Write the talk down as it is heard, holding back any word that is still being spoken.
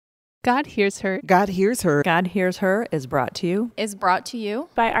God Hears Her. God Hears Her. God Hears Her is brought to you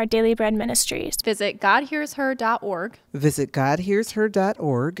by Our Daily Bread Ministries. Visit GodHearsHer.org. Visit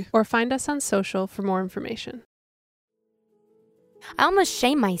GodHearsHer.org. Or find us on social for more information. I almost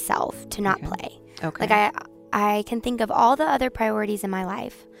shame myself to not play. Okay. Like I can think of all the other priorities in my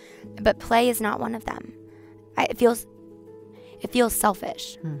life, but play is not one of them. It feels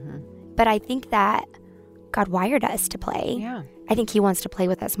selfish. Mm-hmm. But I think that God wired us to play. Yeah. I think He wants to play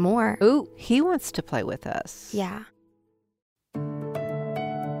with us more. Ooh, He wants to play with us. Yeah.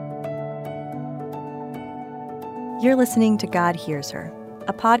 You're listening to God Hears Her,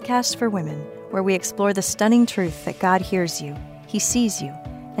 a podcast for women where we explore the stunning truth that God hears you, He sees you,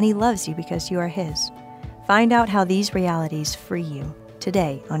 and He loves you because you are His. Find out how these realities free you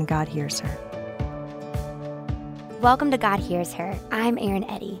today on God Hears Her. Welcome to God Hears Her. I'm Erin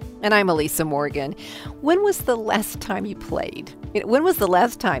Eddy. And I'm Elisa Morgan. When was the last time you played? When was the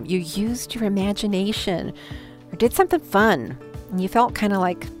last time you used your imagination or did something fun and you felt kind of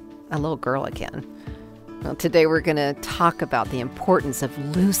like a little girl again? Well, today we're going to talk about the importance of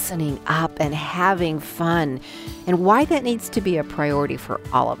loosening up and having fun and why that needs to be a priority for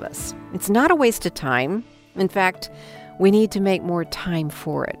all of us. It's not a waste of time. In fact, we need to make more time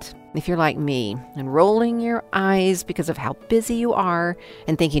for it. If you're like me and rolling your eyes because of how busy you are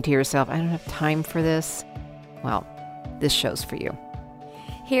and thinking to yourself, I don't have time for this, well, this show's for you.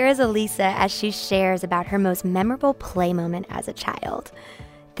 Here is Elisa as she shares about her most memorable play moment as a child.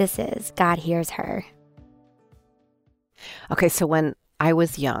 This is God Hears Her. Okay, so when I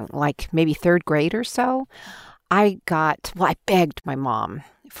was young, like maybe third grade or so, I begged my mom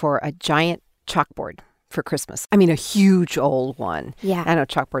for a giant chalkboard for Christmas. I mean, a huge old one. Yeah. I know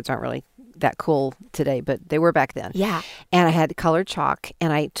chalkboards aren't really that cool today, but they were back then. Yeah. And I had colored chalk,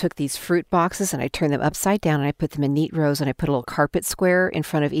 and I took these fruit boxes and I turned them upside down and I put them in neat rows and I put a little carpet square in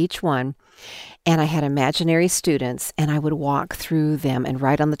front of each one. And I had imaginary students and I would walk through them and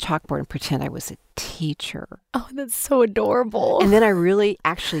write on the chalkboard and pretend I was a teacher. Oh, that's so adorable. And then I really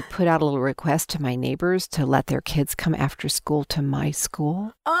actually put out a little request to my neighbors to let their kids come after school to my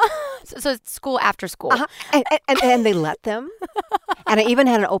school. So school after school. Uh-huh. And they let them. And I even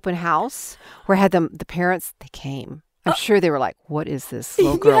had an open house where I had the parents, they came. I'm sure they were like, what is this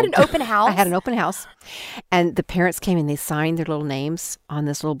little girl? You had an open house? I had an open house. And the parents came and they signed their little names on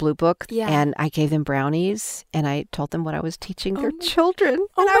this little blue book. Yeah. And I gave them brownies and I told them what I was teaching their children.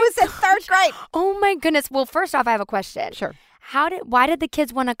 And I was in third grade. Oh my goodness. Well, first off, I have a question. Sure. Why did the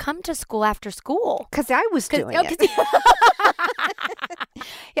kids want to come to school after school? Because I was doing it.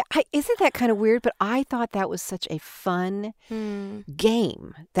 Yeah, isn't that kind of weird? But I thought that was such a fun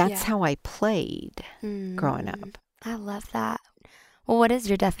game. That's how I played growing up. I love that. Well, what is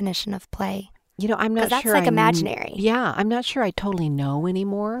your definition of play? I'm not sure. That's like imaginary. Yeah, I'm not sure I totally know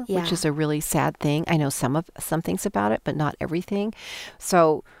anymore, which is a really sad thing. I know some things about it, but not everything.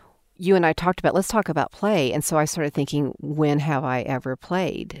 So you and I talked about, let's talk about play. And so I started thinking, when have I ever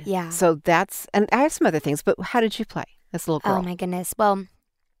played? Yeah. So and I have some other things, but how did you play as a little girl? Oh my goodness. Well,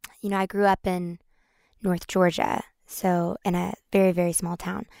 I grew up in North Georgia, so in a very, very small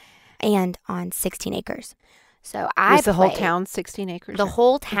town and on 16 acres. So Was the whole town 16 acres? The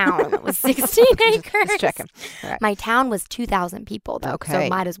whole town was 16 acres. Just checking. All right. My town was 2,000 people, though, so it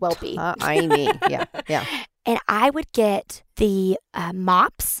might as well be. Tiny. Yeah. And I would get the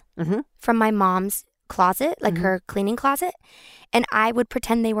mops from my mom's closet, like her cleaning closet, and I would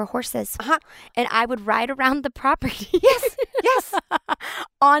pretend they were horses. And I would ride around the property. Yes.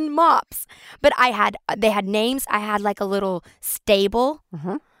 On mops. But they had names. I had like a little stable.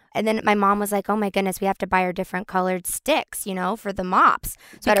 And then my mom was like, oh my goodness, we have to buy her different colored sticks, for the mops.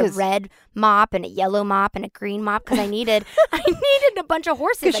 So I had a red mop and a yellow mop and a green mop because I needed a bunch of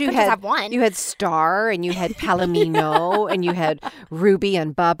horses. I couldn't just have one. You had Star and you had Palomino and you had Ruby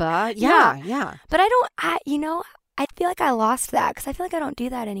and Bubba. Yeah. But I feel like I lost that because I feel like I don't do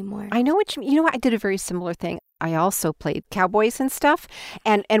that anymore. I know what you mean. I did a very similar thing. I also played cowboys and stuff.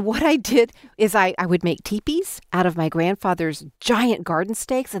 And what I did is I would make teepees out of my grandfather's giant garden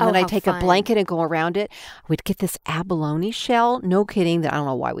stakes. And then I'd take a blanket and go around it. I would get this abalone shell. No kidding. I don't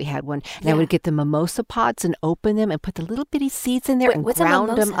know why we had one. And I would get the mimosa pods and open them and put the little bitty seeds in there and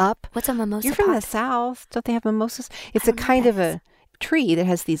ground them up. What's a mimosa You're from the South. Don't they have mimosas? It's a kind of a tree that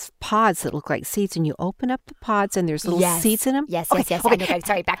has these pods that look like seeds, and you open up the pods and there's little seeds in them. Yes. Okay. Okay,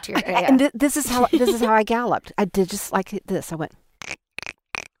 sorry, back to your. And this is how I galloped. I did just like this. I went.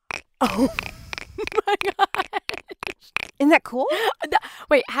 Oh my gosh! Isn't that cool?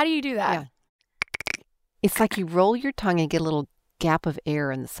 Wait, how do you do that? Yeah. It's like you roll your tongue and get a little gap of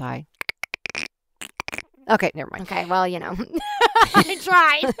air in the side. Okay, never mind. Okay, well, I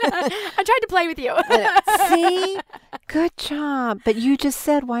tried. I tried to play with you. See? Good job. But you just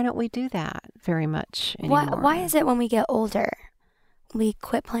said, why don't we do that very much anymore? Why is it when we get older, we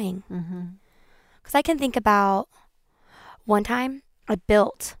quit playing? Mm-hmm. Because I can think about one time I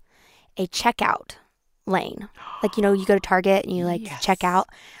built a checkout lane. Like, you go to Target and you check out.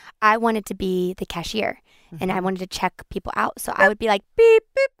 I wanted to be the cashier and I wanted to check people out. So I would be like, beep,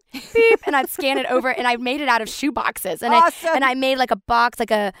 beep, beep, and I'd scan it over and I made it out of shoe boxes. And Awesome. I made like a box,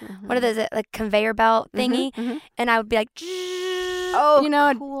 like a, what are those, like conveyor belt thingy. And I would be like,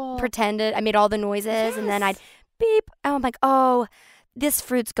 I'd cool. pretend it. I made all the noises and then I'd beep. And I'm like, oh, this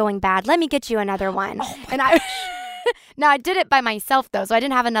fruit's going bad. Let me get you another one. Now, I did it by myself, though, so I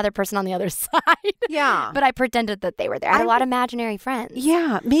didn't have another person on the other side. Yeah. But I pretended that they were there. I had a lot of imaginary friends.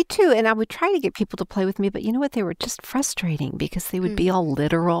 Yeah, me too. And I would try to get people to play with me, but you know what? They were just frustrating because they would be all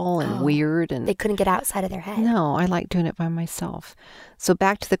literal and weird. And they couldn't get outside of their head. No, I like doing it by myself. So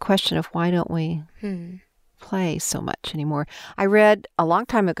back to the question of why don't we play so much anymore? I read a long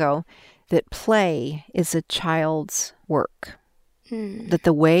time ago that play is a child's work, that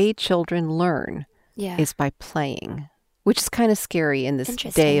the way children learn is by playing, which is kind of scary in this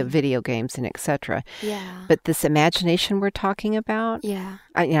day of video games and etc. Yeah. But this imagination we're talking about,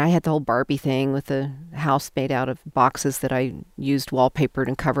 I had the whole Barbie thing with the house made out of boxes that I used wallpapered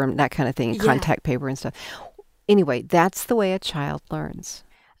and cover them, that kind of thing, contact paper and stuff. Anyway, that's the way a child learns.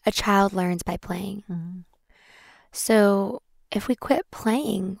 A child learns by playing. So if we quit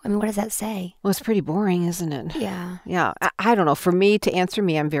playing, I mean, what does that say? Well, it's pretty boring, isn't it? Yeah. Yeah. I don't know. For me, to answer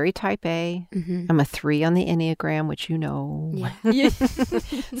me, I'm very type A. I'm a 3 on the Enneagram, which you know. Yeah.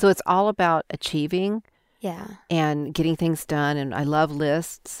 So it's all about achieving and getting things done. And I love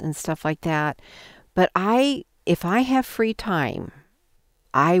lists and stuff like that. But if I have free time,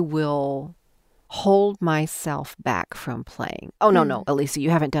 I will hold myself back from playing. Oh, no, Elisa, you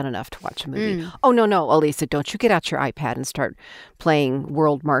haven't done enough to watch a movie. Oh, no, Elisa, don't you get out your iPad and start playing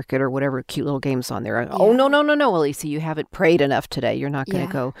World Market or whatever cute little games on there. Oh, no, Elisa, you haven't prayed enough today. You're not going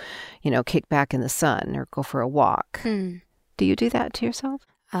to go, kick back in the sun or go for a walk. Do you do that to yourself?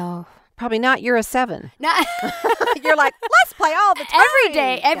 Oh. Probably not. You're a 7. No. You're like, let's play all the time. Every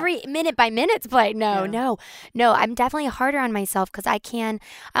day, every minute by minute's play. No. I'm definitely harder on myself because I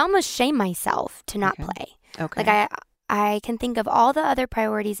almost shame myself to not play. Okay. Like I can think of all the other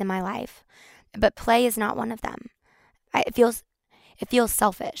priorities in my life, but play is not one of them. It feels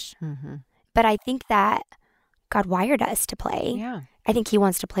selfish. But I think that God wired us to play. Yeah. I think he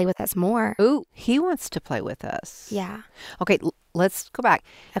wants to play with us more. Ooh, he wants to play with us. Yeah. Okay, let's go back.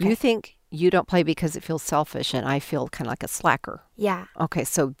 Okay. You think you don't play because it feels selfish and I feel kind of like a slacker. Yeah. Okay,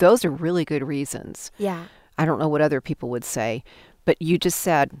 so those are really good reasons. Yeah. I don't know what other people would say, but you just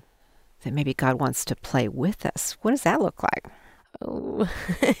said that maybe God wants to play with us. What does that look like? Oh.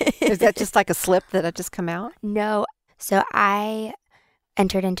 Is that just like a slip that had just come out? No. So I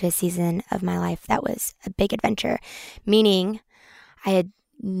entered into a season of my life that was a big adventure, meaning I had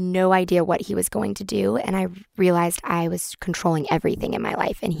no idea what he was going to do. And I realized I was controlling everything in my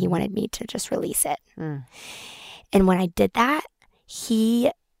life and he wanted me to just release it. And when I did that, he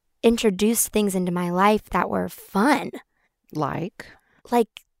introduced things into my life that were fun. Like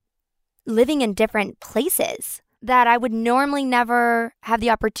Living in different places that I would normally never have the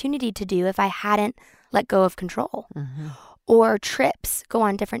opportunity to do if I hadn't let go of control. Or go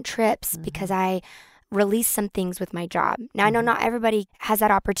on different trips because I release some things with my job. Now, I know not everybody has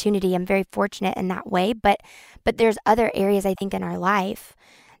that opportunity. I'm very fortunate in that way, but there's other areas I think in our life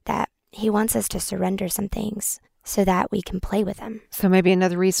that he wants us to surrender some things so that we can play with him. So maybe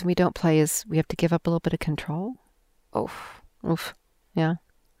another reason we don't play is we have to give up a little bit of control? Oof. Yeah.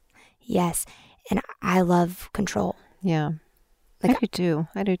 Yes. And I love control. Yeah. I do too.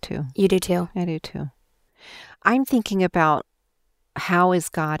 You do too? I do too. I'm thinking about how has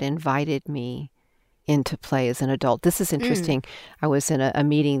God invited me into play as an adult. This is interesting. I was in a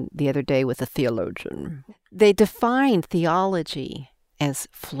meeting the other day with a theologian. They define theology as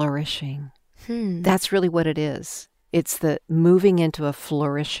flourishing. That's really what it is. It's the moving into a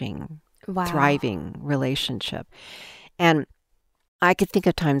flourishing, thriving relationship. And I could think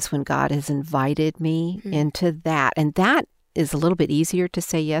of times when God has invited me into that. And that is a little bit easier to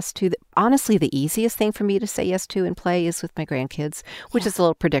say yes to. Honestly, the easiest thing for me to say yes to and play is with my grandkids, which is a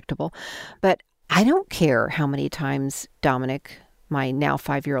little predictable. But I don't care how many times Dominic, my now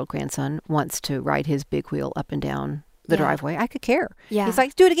 5-year-old grandson, wants to ride his big wheel up and down the driveway. I could care. Yeah. He's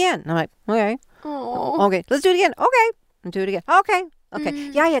like, do it again. I'm like, okay. Aww. Okay, let's do it again. Okay. And do it again. Okay.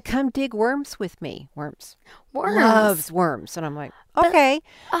 Okay. Yeah, come dig worms with me. Worms. Worms. Loves worms. And I'm like, okay.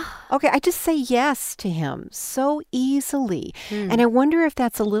 Okay, I just say yes to him so easily. And I wonder if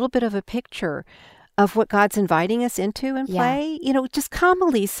that's a little bit of a picture of what God's inviting us into in play. Just come,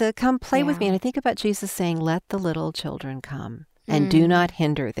 Elisa, come play with me. And I think about Jesus saying, let the little children come. And do not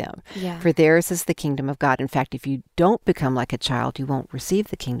hinder them, for theirs is the kingdom of God. In fact, if you don't become like a child, you won't receive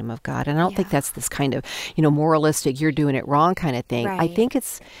the kingdom of God. And I don't think that's this kind of, moralistic, you're doing it wrong kind of thing. Right. I think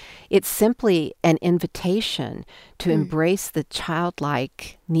it's simply an invitation to embrace the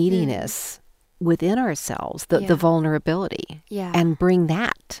childlike neediness within ourselves, the vulnerability, and bring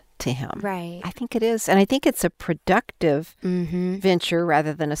that to him. Right. I think it is. And I think it's a productive venture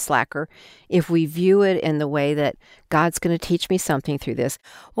rather than a slacker if we view it in the way that God's going to teach me something through this.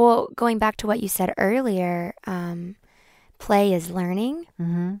 Well, going back to what you said earlier, play is learning.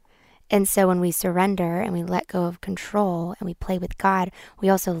 And so when we surrender and we let go of control and we play with God, we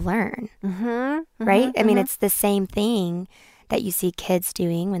also learn. Right? I mean, it's the same thing that you see kids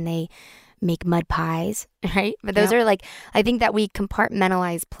doing when they make mud pies, right? But those are I think that we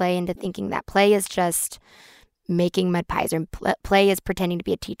compartmentalize play into thinking that play is just making mud pies, or play is pretending to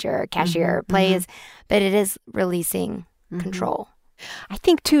be a teacher or cashier. Play is, but it is releasing control. I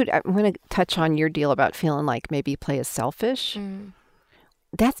think too, I'm going to touch on your deal about feeling like maybe play is selfish.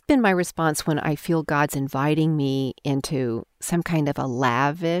 That's been my response when I feel God's inviting me into some kind of a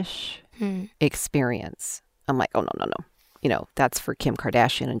lavish experience. I'm like, oh, no. That's for Kim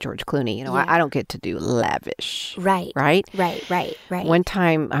Kardashian and George Clooney. I don't get to do lavish. Right. One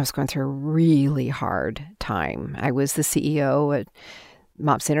time I was going through a really hard time. I was the CEO at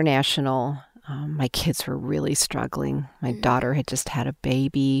MOPS International. My kids were really struggling. My daughter had just had a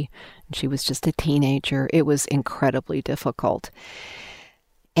baby, and she was just a teenager. It was incredibly difficult.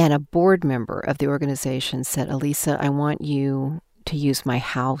 And a board member of the organization said, Elisa, I want you to use my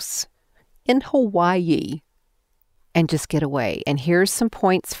house in Hawaii and just get away. And here's some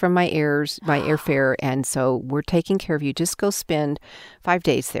points from my airfare. And so we're taking care of you. Just go spend 5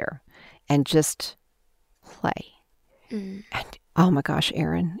 days there and just play. And oh my gosh,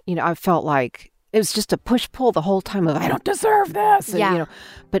 Erin, I felt like it was just a push-pull the whole time of, I don't deserve this. And,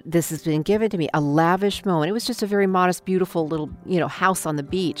 but this has been given to me, a lavish moment. It was just a very modest, beautiful little, house on the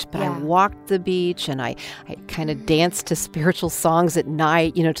beach. But I walked the beach and I kind of danced to spiritual songs at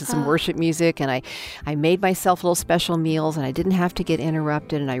night, to some worship music. And I made myself little special meals, and I didn't have to get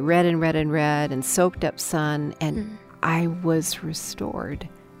interrupted. And I read and soaked up sun. And I was restored,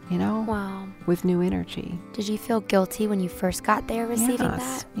 Wow. with new energy. Did you feel guilty when you first got there receiving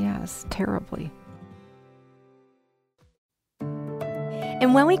that? Yes, terribly.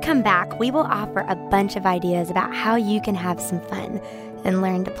 And when we come back, we will offer a bunch of ideas about how you can have some fun and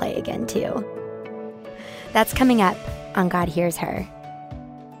learn to play again, too. That's coming up on God Hears Her.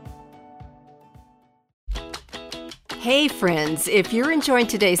 Hey friends, if you're enjoying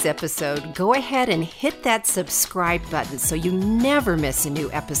today's episode, go ahead and hit that subscribe button so you never miss a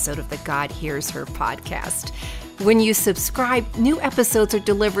new episode of the God Hears Her podcast. When you subscribe, new episodes are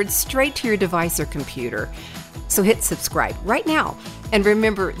delivered straight to your device or computer. So hit subscribe right now. And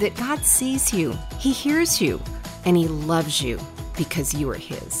remember that God sees you, He hears you, and He loves you because you are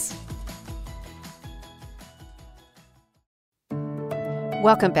His.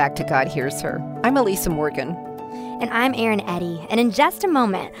 Welcome back to God Hears Her. I'm Elisa Morgan. And I'm Erin Eddy. And in just a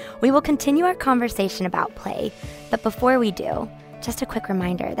moment, we will continue our conversation about play. But before we do, just a quick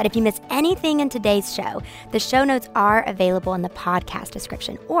reminder that if you miss anything in today's show, the show notes are available in the podcast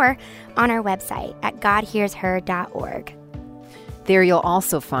description or on our website at godhearsher.org. There you'll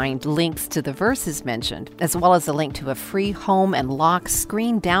also find links to the verses mentioned, as well as a link to a free home and lock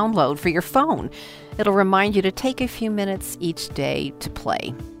screen download for your phone. It'll remind you to take a few minutes each day to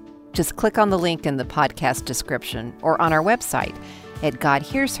play. Just click on the link in the podcast description or on our website at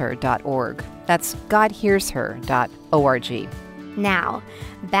godhearsher.org. That's godhearsher.org. Now,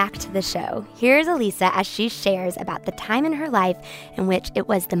 back to the show. Here's Elisa as she shares about the time in her life in which it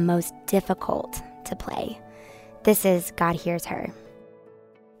was the most difficult to play. This is God Hears Her.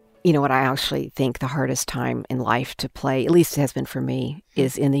 You know what, I actually think the hardest time in life to play, at least it has been for me,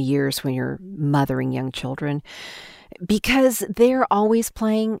 is in the years when you're mothering young children. Because they're always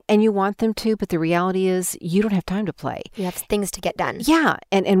playing and you want them to, but the reality is you don't have time to play. You have things to get done. Yeah.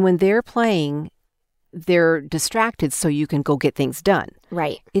 And when they're playing, they're distracted so you can go get things done.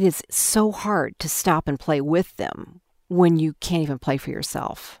 Right. It is so hard to stop and play with them when you can't even play for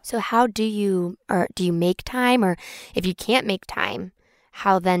yourself. So how do you make time? Or if you can't make time,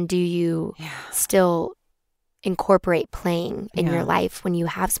 how then do you still incorporate playing in your life when you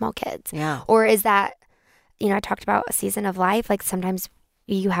have small kids? Yeah. Or is that I talked about a season of life. Like sometimes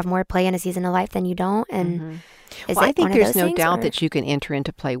you have more play in a season of life than you don't. And I think there's no doubt that you can enter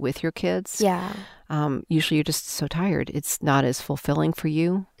into play with your kids. Yeah. Usually you're just so tired. It's not as fulfilling for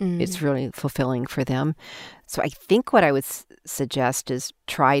you. It's really fulfilling for them. So I think what I would suggest is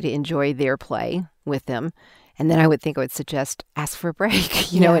try to enjoy their play with them. And then I would suggest ask for a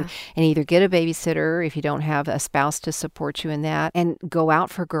break, and either get a babysitter if you don't have a spouse to support you in that, and go out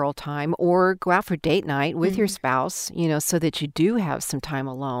for girl time or go out for date night with your spouse, so that you do have some time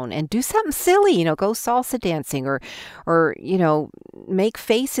alone and do something silly, go salsa dancing or make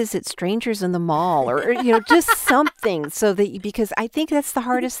faces at strangers in the mall or just something so that, because I think that's the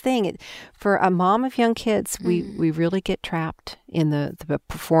hardest thing. For a mom of young kids, we really get trapped in the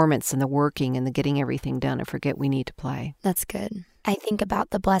performance and the working and the getting everything done and forget we need to play. That's good. I think about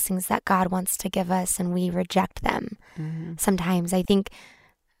the blessings that God wants to give us and we reject them. Sometimes I think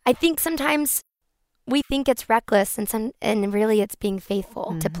sometimes we think it's reckless and really it's being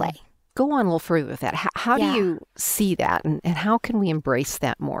faithful to play. Go on a little further with that. How do you see that and how can we embrace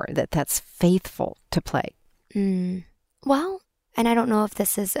that more, that's faithful to play? Well, and I don't know if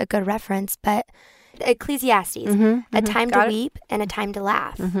this is a good reference, but Ecclesiastes, a time to weep and a time to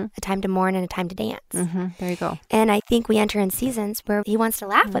laugh, a time to mourn and a time to dance. There you go. And I think we enter in seasons where he wants to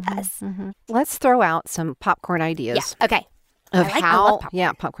laugh with us. Let's throw out some popcorn ideas. Yeah. Okay. Of I love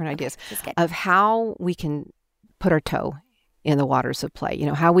popcorn. Popcorn ideas. That's good. Of how we can put our toe in the waters of play,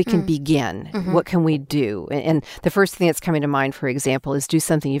 how we can begin. What can we do? And the first thing that's coming to mind, for example, is do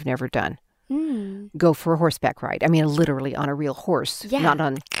something you've never done. Go for a horseback ride. I mean, literally on a real horse, not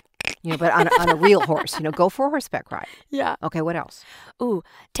on... but on a real horse, go for a horseback ride. Yeah. Okay, what else? Ooh,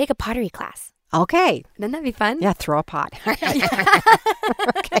 take a pottery class. Okay. Wouldn't that be fun? Yeah, throw a pot. Okay.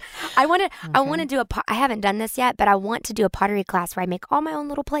 I want to do I haven't done this yet, but I want to do a pottery class where I make all my own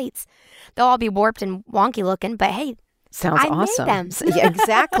little plates. They'll all be warped and wonky looking, but hey, sounds awesome. I made them. Yeah,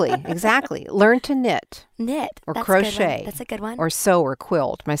 exactly. Learn to knit. Or that's crochet. That's a good one. Or sew or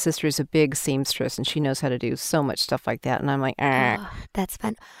quilt. My sister's a big seamstress and she knows how to do so much stuff like that. And I'm like, Oh, that's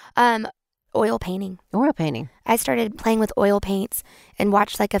fun. Oil painting. Oil painting. I started playing with oil paints and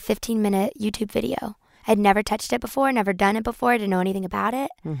watched like a 15-minute YouTube video. I'd never touched it before, never done it before, didn't know anything about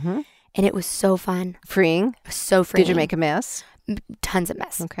it. And it was so fun. Freeing? It was so freeing. Did you make a mess? Tons of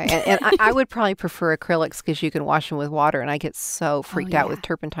mess. Okay. And I would probably prefer acrylics because you can wash them with water, and I get so freaked out with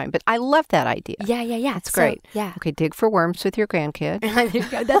turpentine. But I love that idea. Yeah. That's great. Yeah. Okay, dig for worms with your grandkid.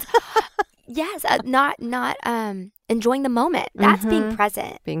 That's, yes, not enjoying the moment. That's being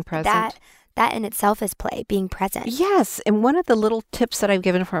present. Being present. That in itself is play, being present. Yes. And one of the little tips that I've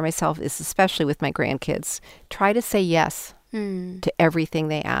given for myself is, especially with my grandkids, try to say yes to everything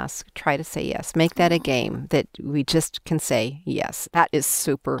they ask. Try to say yes. Make that a game that we just can say yes. That is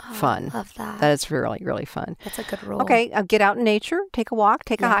super fun. I love that. That is really, really fun. That's a good rule. Okay. Get out in nature. Take a walk.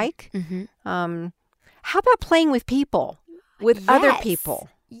 Take a hike. How about playing with people? With other people?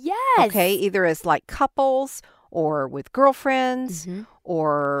 Yes. Okay. Either as like couples or with girlfriends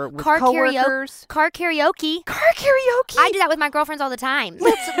or with coworkers. Car karaoke. I do that with my girlfriends all the time.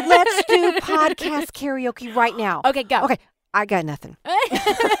 Let's do podcast karaoke right now. Okay, go. Okay, I got nothing.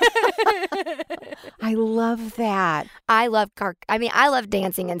 I love that. I love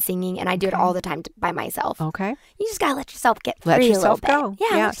dancing and singing, and I do it all the time by myself. Okay. You just gotta let yourself get free Let a yourself little go. bit.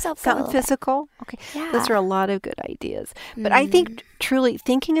 Yeah, let yourself go. Something physical. Okay. Yeah. Those are a lot of good ideas. But I think truly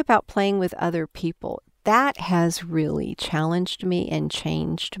thinking about playing with other people, that has really challenged me and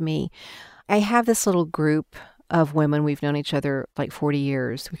changed me. I have this little group of women. We've known each other like 40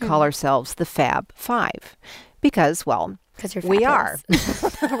 years. We call ourselves the Fab Five because, well, we are.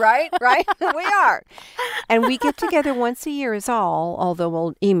 Right? We are. And we get together once a year is all, although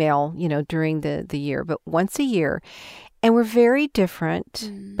we'll email, during the year, but once a year. And we're very different,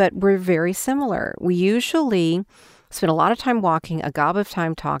 but we're very similar. We usually spend a lot of time walking, a gob of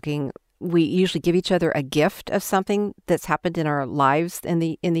time talking. We usually give each other a gift of something that's happened in our lives in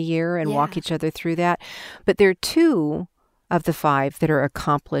the year and walk each other through that. But there are two of the five that are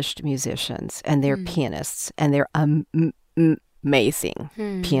accomplished musicians, and they're pianists, and they're amazing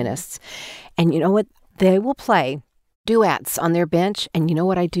pianists. And you know what? They will play duets on their bench. And you know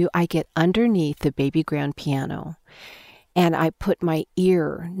what I do? I get underneath the baby grand piano, and I put my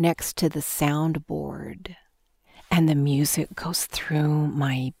ear next to the soundboard, and the music goes through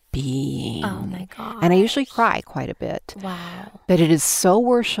my being. Oh my God. And I usually cry quite a bit. Wow. But it is so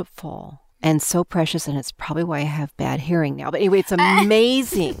worshipful and so precious, and it's probably why I have bad hearing now. But anyway, it's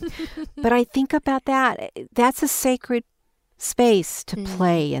amazing. But I think about that. That's a sacred space to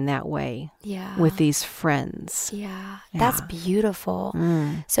play in that way Yeah. with these friends. Yeah. That's Yeah. beautiful.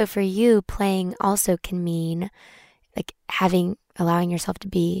 Mm. So for you, playing also can mean like allowing yourself to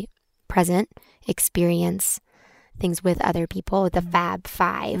be present, experience things with other people, with the Fab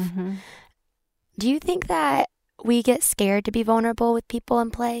Five. Mm-hmm. Do you think that we get scared to be vulnerable with people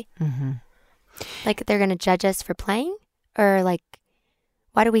and play? Mm-hmm. Like they're going to judge us for playing? Or like,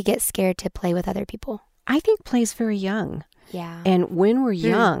 why do we get scared to play with other people? I think play's very young. Yeah. And when we're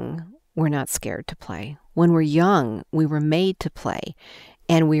young, we're not scared to play. When we're young, we were made to play.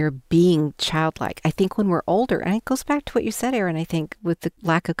 And we are being childlike. I think when we're older, and it goes back to what you said, Erin, I think, with the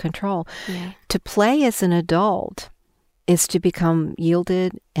lack of control. Yeah. To play as an adult is to become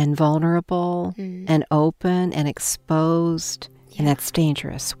yielded and vulnerable and open and exposed. And that's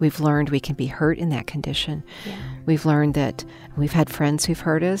dangerous. We've learned we can be hurt in that condition. Yeah. We've learned that we've had friends who've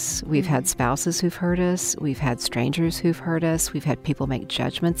hurt us. We've had spouses who've hurt us. We've had strangers who've hurt us. We've had people make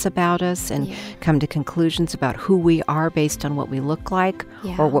judgments about us and come to conclusions about who we are based on what we look like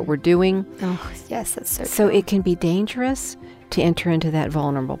or what we're doing. Oh, yes, that's so So true. it can be dangerous to enter into that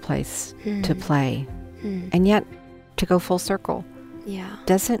vulnerable place to play. And yet, to go full circle. Yeah.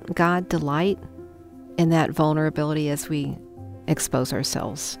 Doesn't God delight in that vulnerability as we expose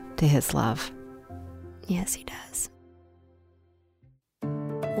ourselves to His love? Yes, He does.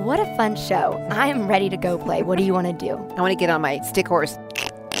 What a fun show. I am ready to go play. What do you want to do? I want to get on my stick horse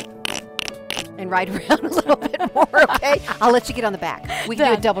and ride around a little bit more, okay? I'll let you get on the back. We can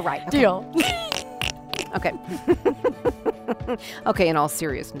do a double ride. Okay. Deal. Okay. Okay, in all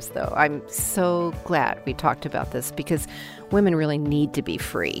seriousness, though, I'm so glad we talked about this because women really need to be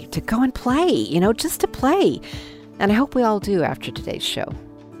free to go and play, just to play. And I hope we all do after today's show.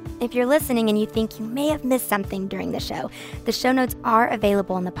 If you're listening and you think you may have missed something during the show notes are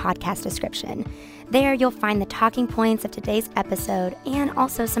available in the podcast description. There you'll find the talking points of today's episode and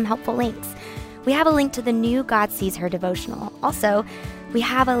also some helpful links. We have a link to the new God Sees Her devotional. Also, we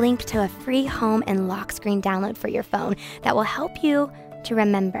have a link to a free home and lock screen download for your phone that will help you to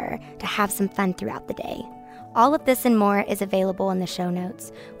remember to have some fun throughout the day. All of this and more is available in the show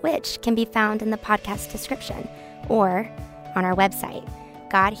notes, which can be found in the podcast description or on our website,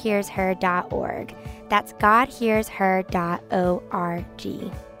 godhearsher.org. That's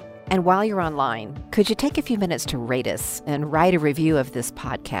godhearsher.org. And while you're online, could you take a few minutes to rate us and write a review of this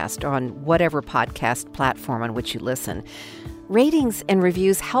podcast on whatever podcast platform on which you listen? Ratings and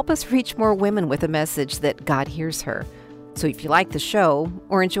reviews help us reach more women with a message that God hears her. So if you like the show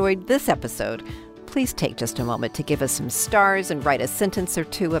or enjoyed this episode, please take just a moment to give us some stars and write a sentence or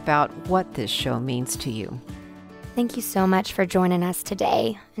two about what this show means to you. Thank you so much for joining us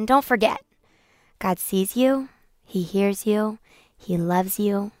today. And don't forget, God sees you, He hears you, He loves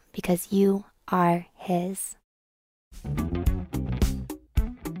you because you are His.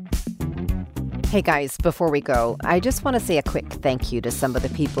 Hey guys, before we go, I just want to say a quick thank you to some of the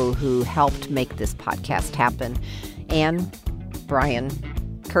people who helped make this podcast happen. Anne, Brian,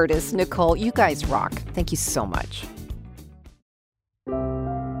 Curtis, Nicole, you guys rock. Thank you so much.